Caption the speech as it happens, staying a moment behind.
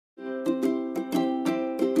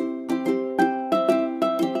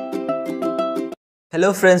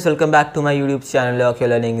Hello friends, welcome back to my YouTube channel Okay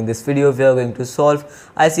Learning. In this video, we are going to solve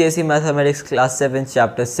ICSE Mathematics Class 7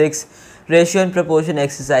 Chapter 6 Ratio and Proportion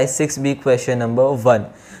Exercise 6B question number 1.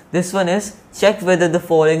 This one is check whether the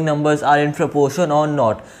following numbers are in proportion or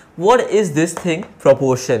not. What is this thing?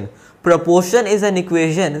 Proportion. Proportion is an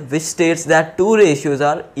equation which states that two ratios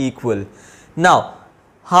are equal. Now,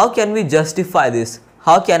 how can we justify this?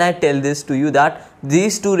 How can I tell this to you that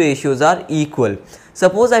these two ratios are equal?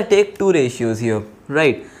 Suppose I take two ratios here,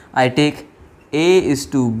 right? I take A is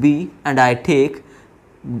to B and I take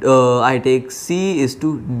C is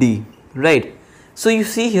to D, right? So you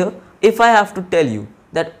see here, if I have to tell you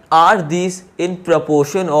that are these in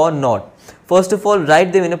proportion or not, first of all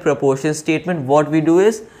write them in a proportion statement. What we do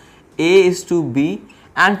is A is to B,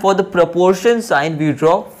 and for the proportion sign we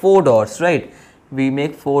draw 4 dots, right? We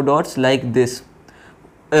make 4 dots like this.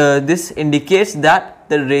 This indicates that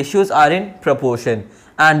the ratios are in proportion,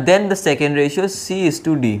 and then the second ratio C is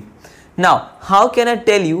to D. Now, how can I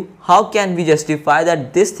tell you, how can we justify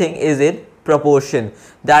that this thing is in proportion?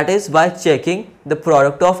 That is by checking the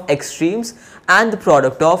product of extremes and the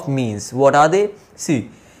product of means. What are they? See,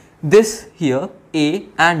 this here A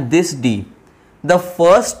and this D. The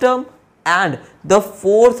first term and the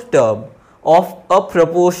fourth term of a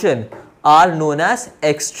proportion are known as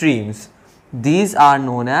extremes. These are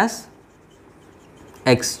known as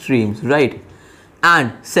extremes, right?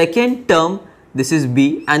 And second term, this is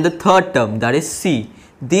B, and the third term, that is C,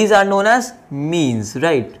 these are known as means,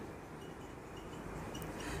 right?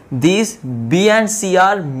 These B and C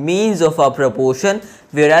are means of our proportion,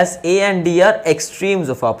 whereas A and D are extremes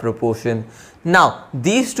of our proportion. Now,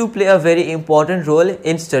 these two play a very important role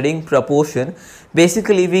in studying proportion.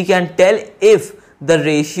 Basically, we can tell if the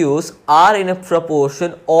ratios are in a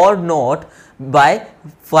proportion or not by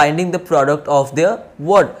finding the product of their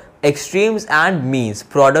what? Extremes and means.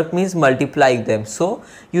 Product means multiplying them. So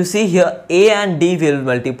you see here A and D will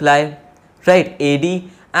multiply, right? AD,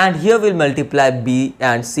 and here will multiply B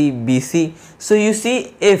and C, BC. So you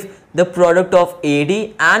see if the product of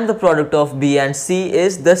AD and the product of B and C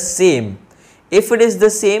is the same. If it is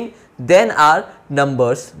the same, then our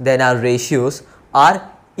numbers, then our ratios are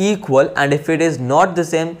equal, and if it is not the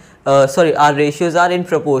same, our ratios are in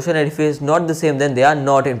proportion, and if it is not the same, then they are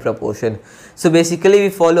not in proportion. So basically we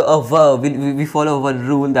follow a we follow one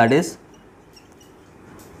rule, that is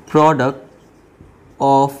product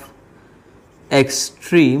of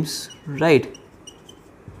extremes, right,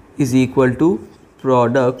 is equal to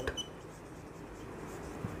product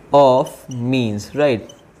of means,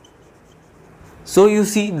 right? So you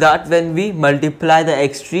see that when we multiply the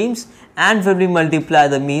extremes and when we multiply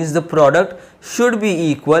the means, the product should be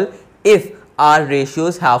equal if our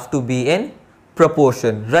ratios have to be in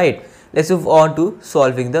proportion, right? Let's move on to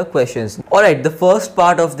solving the questions. Alright, the first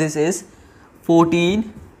part of this is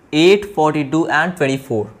 14, 8, 42 and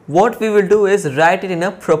 24. What we will do is write it in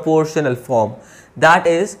a proportional form. That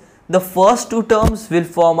is, the first two terms will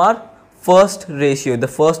form our first ratio. The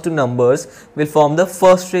first two numbers will form the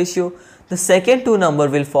first ratio. The second two number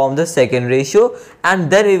will form the second ratio, and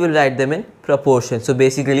then we will write them in proportion. So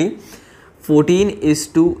basically 14 is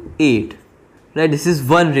to 8, right? This is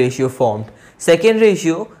one ratio formed. Second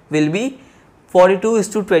ratio will be 42 is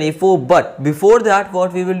to 24, but before that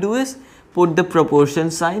what we will do is put the proportion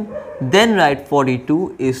sign, then write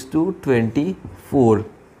 42 is to 24,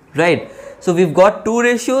 right? So we've got two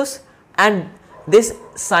ratios and this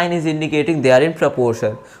sign is indicating they are in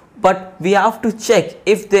proportion. But we have to check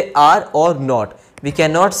if they are or not. We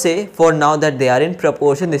cannot say for now that they are in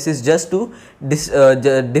proportion. This is just to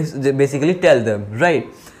basically tell them, right?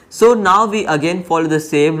 So now we again follow the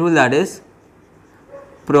same rule, that is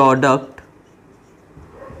product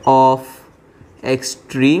of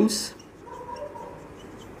extremes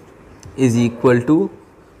is equal to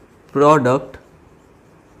product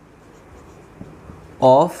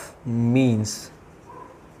of means,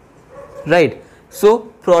 right? So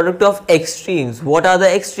product of extremes, what are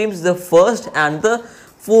the extremes? The first and the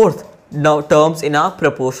fourth now terms in our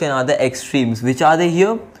proportion are the extremes. Which are they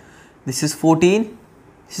here? This is 14,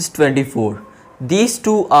 this is 24. These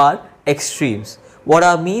two are extremes. What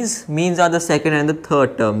are means? Means are the second and the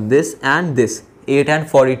third term, this and this, 8 and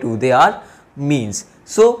 42, they are means.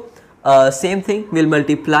 So same thing, we'll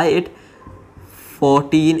multiply it.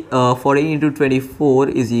 14 into 24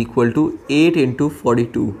 is equal to 8 into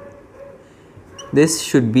 42. This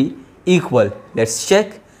should be equal. Let's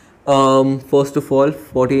check. First of all,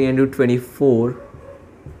 14 into 24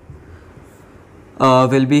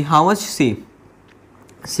 will be how much? See,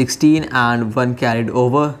 16 and 1 carried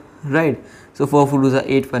over, right? So 4 4 2 are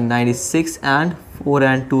 8, 1 96, and 4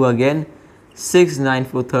 and 2 again 6, 9,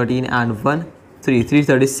 4, 13 and 1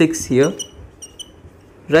 336 here,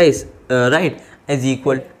 right, is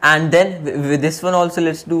equal, and then with this one also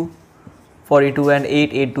let's do 42 and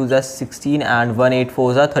 8, 8 2s are 16 and 1 8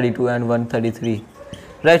 4s are 32 and 133,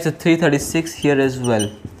 right. So 336 here as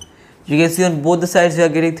well. You can see on both the sides we are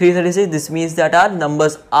getting 336. This means that our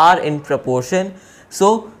numbers are in proportion.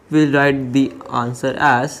 So we'll write the answer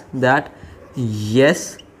as that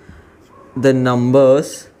yes, the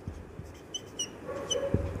numbers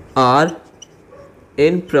are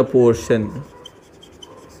in proportion,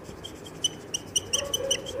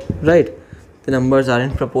 right. The numbers are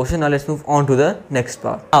in proportion. Now let's move on to the next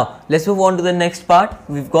part.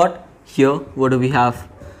 We've got here, what do we have?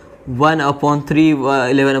 1 upon 3,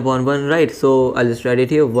 11 upon 1, right. So I'll just write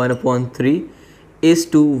it here. 1 upon 3 is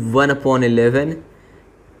to 1 upon 11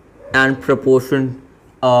 and proportion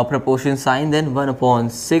sign, then 1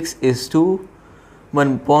 upon 6 is to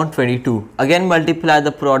 1 upon 22. Again multiply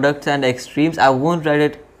the products and extremes. I won't write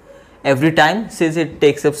it every time since it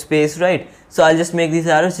takes up space, right. So I'll just make these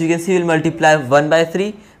arrows. You can see we'll multiply 1 by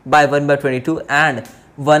 3 by 1 by 22 and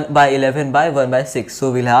 1 by 11 by 1 by 6.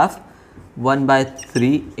 So we'll have 1 by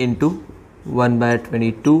 3 into 1 by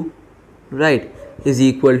 22, right, is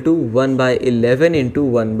equal to 1 by 11 into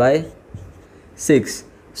 1 by 6.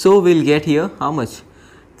 So we'll get here how much?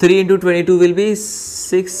 3 into 22 will be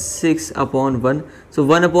 6 upon 1. So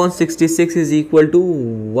 1 upon 66 is equal to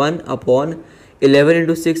 1 upon 11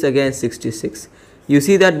 into 6, again 66. You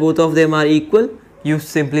see that both of them are equal. You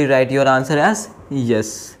simply write your answer as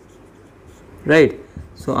yes, right.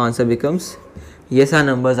 So answer becomes yes, our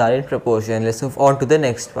numbers are in proportion. Let's move on to the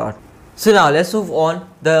next part. So now let's move on.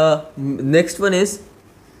 The next one is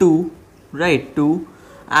 2, right, 2,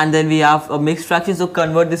 and then we have a mixed fraction, so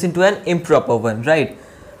convert this into an improper one, right.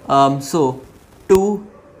 So 2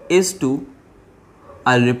 is 2.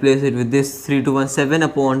 I'll replace it with this 3 to 1, 7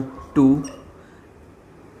 upon 2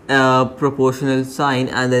 proportional sign,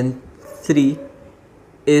 and then 3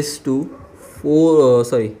 is to 4,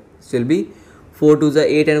 still be 4 2s are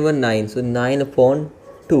 8 and 1 9, so 9 upon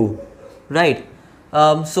 2, right.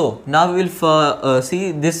 So now we will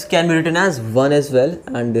see this can be written as 1 as well,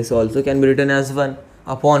 and this also can be written as 1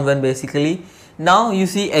 upon 1 basically. Now you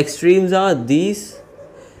see extremes are these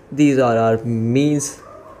are our means,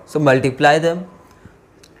 so multiply them.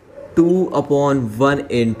 2 upon 1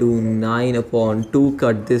 into 9 upon 2,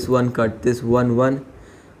 cut this 1, 1.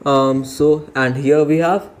 So and here we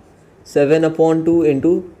have 7 upon 2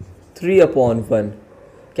 into 3 upon 1.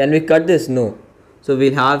 Can we cut this? No. So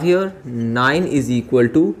we'll have here 9 is equal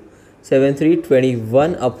to 7 3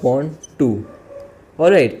 21 upon 2.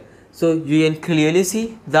 Alright. So you can clearly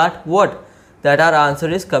see that that our answer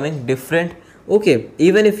is coming different. Okay,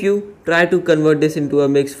 even if you try to convert this into a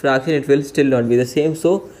mixed fraction, it will still not be the same.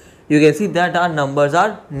 So you can see that our numbers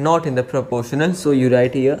are not in the proportional. So you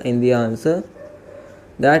write here in the answer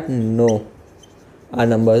that no, our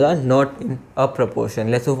numbers are not in a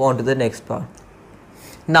proportion. Let's move on to the next part.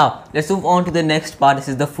 Now let's move on to the next part. This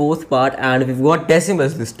is the fourth part, and we've got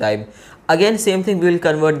decimals this time. Again same thing, we will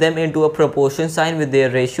convert them into a proportion sign with their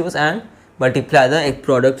ratios and multiply the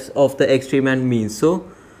products of the extreme and means. So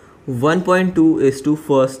 1.2 is to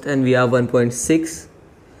first, and we have 1.6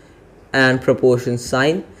 and proportion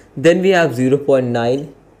sign. Then we have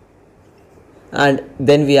 0.9 and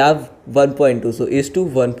then we have 1.2, so is to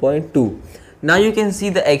 1.2. Now you can see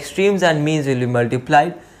the extremes and means will be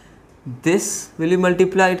multiplied. This will be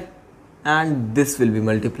multiplied and this will be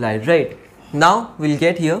multiplied, right. Now we'll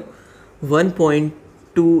get here 1.2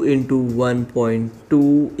 into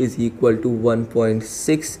 1.2 is equal to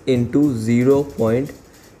 1.6 into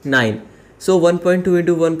 0.9. So 1.2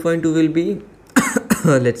 into 1.2 will be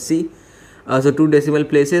let's see, so 2 decimal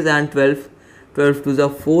places and 12 to the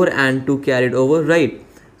 4 and 2 carried over, right.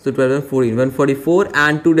 So 12 and 14, 144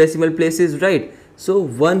 and 2 decimal places, right. So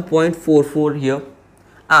 1.44 here,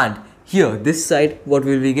 and here this side what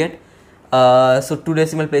will we get? So 2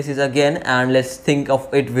 decimal places again, and let's think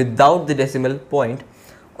of it without the decimal point.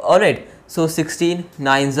 Alright, so 16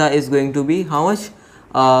 9s is going to be how much?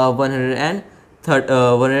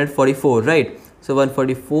 144, right. So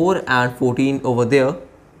 144 and 14 over there,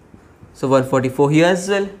 so 144 here as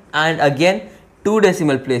well, and again 2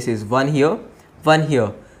 decimal places, 1 here, 1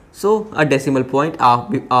 here, so a decimal point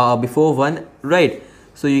before 1, right.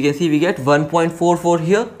 So you can see we get 1.44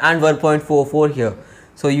 here and 1.44 here.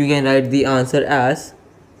 So you can write the answer as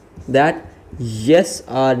that yes,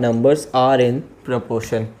 our numbers are in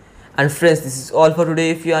proportion. And friends, this is all for today.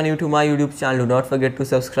 If you are new to my YouTube channel, do not forget to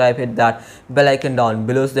subscribe, hit that bell icon down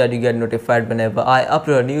below so that you get notified whenever I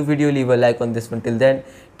upload a new video. Leave a like on this one. Till then,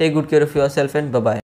 take good care of yourself and bye bye.